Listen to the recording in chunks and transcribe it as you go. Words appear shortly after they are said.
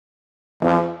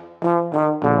Today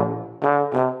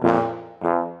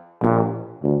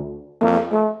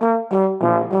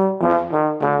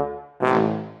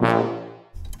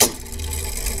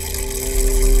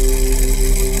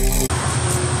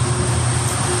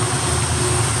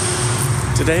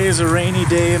is a rainy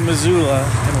day in Missoula,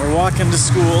 and we're walking to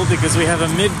school because we have a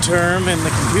midterm in the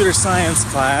computer science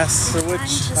class, for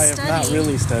which I have not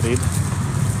really studied.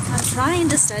 I'm trying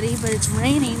to study, but it's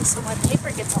raining, so my paper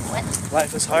gets all wet.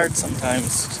 Life is hard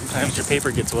sometimes. Sometimes your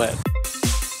paper gets wet.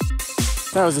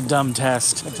 That was a dumb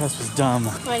test. That test was dumb.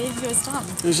 Why do you think it was dumb?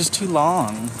 It was just too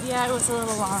long. Yeah, it was a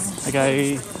little long. Like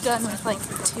done with like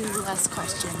 2 less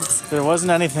questions. There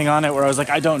wasn't anything on it where I was like,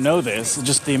 I don't know this.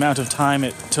 Just the amount of time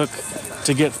it took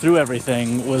to get through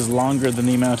everything was longer than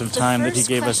the amount of time that he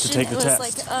gave us to take the test.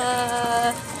 Like,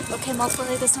 okay,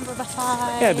 multiply this number by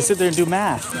 5. Yeah, to sit there and do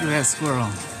math. Look at that squirrel.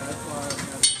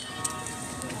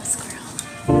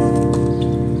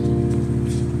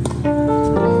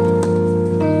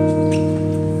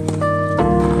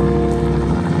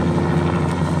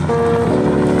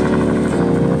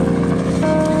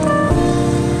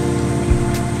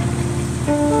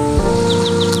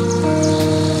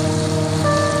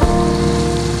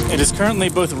 It is currently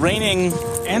both raining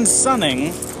and sunning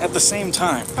at the same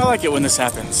time. I like it when this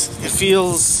happens. It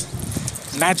feels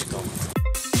magical.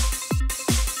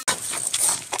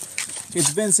 It's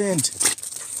Vincent.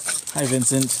 Hi,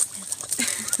 Vincent.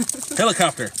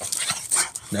 Helicopter.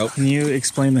 Nope. Can you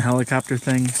explain the helicopter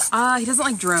thing? He doesn't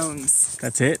like drones.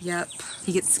 That's it? Yep.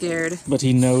 He gets scared. But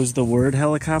he knows the word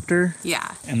helicopter?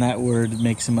 Yeah. And that word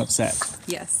makes him upset.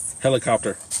 Yes.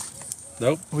 Helicopter.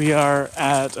 Nope. We are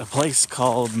at a place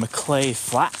called McClay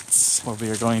Flats, where we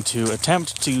are going to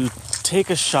attempt to take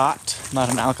a shot,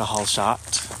 not an alcohol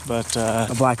shot, but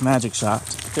a black magic shot.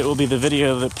 It will be the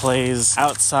video that plays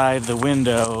outside the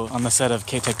window on the set of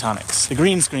K-Tectonics. The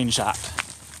green screen shot.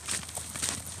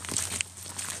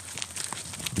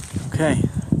 Okay,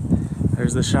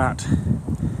 there's the shot.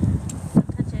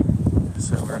 Touch it.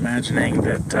 So we're imagining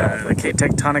that the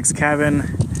K-Tectonics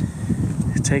cabin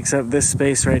takes up this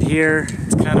space right here.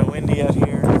 It's kind of windy out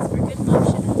here. For good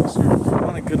motion in the shot. I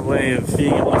want a good way of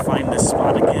being able to find this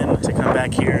spot again, to come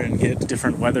back here and get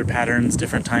different weather patterns,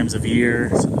 different times of year.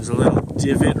 So there's a little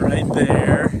divot right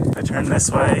there. If I turn this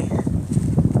way,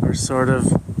 we're sort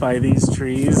of by these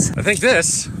trees. I think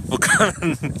this will come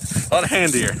in a lot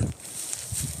handier.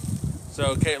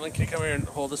 So, Katelyn, can you come here and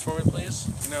hold this for me, please?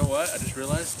 You know what? I just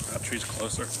realized that tree's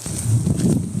closer.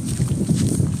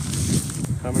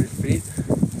 How many feet?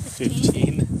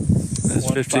 15.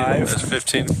 That's 15. That's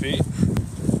 15 feet.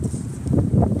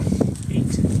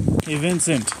 8. Hey,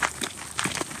 Vincent.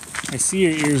 I see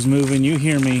your ears moving. You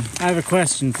hear me. I have a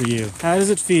question for you. How does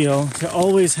it feel to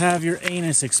always have your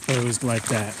anus exposed like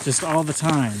that? Just all the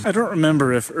time. I don't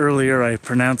remember if earlier I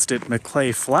pronounced it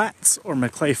McClay Flats or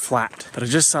McClay Flat, but I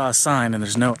just saw a sign and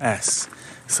there's no S.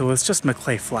 So it's just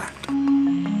McClay Flat.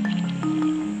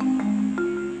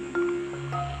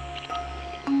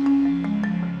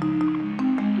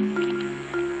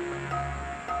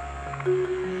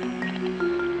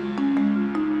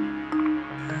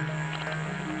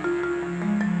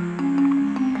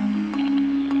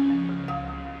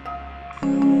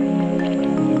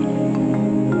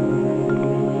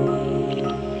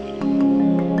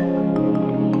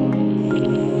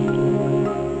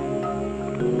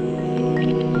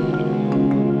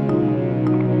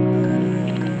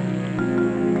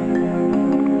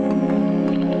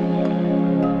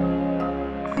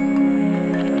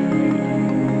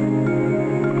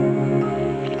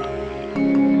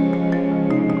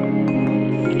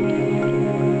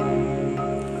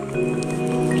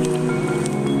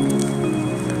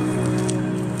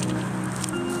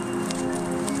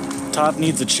 Todd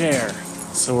needs a chair,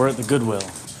 so we're at the Goodwill.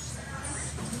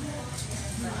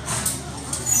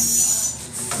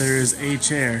 There is a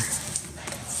chair.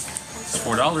 It's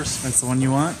 $4. That's the one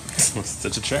you want?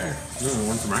 Such a chair. No, the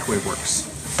one the microwave works.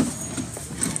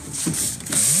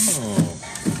 Oh.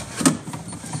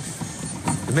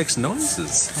 It makes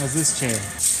noises. How's this chair?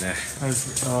 Nah.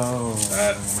 Oh.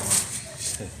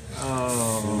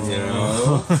 Oh. You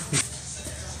know. I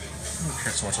don't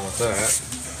care so much about that.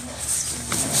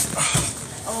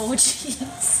 Oh, jeez.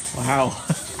 Wow.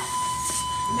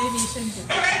 Maybe you shouldn't do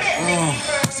that. Oh,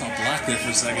 I saw black there for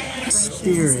a second.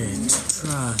 Spirit,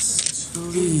 trust,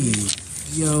 believe,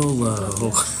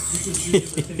 YOLO.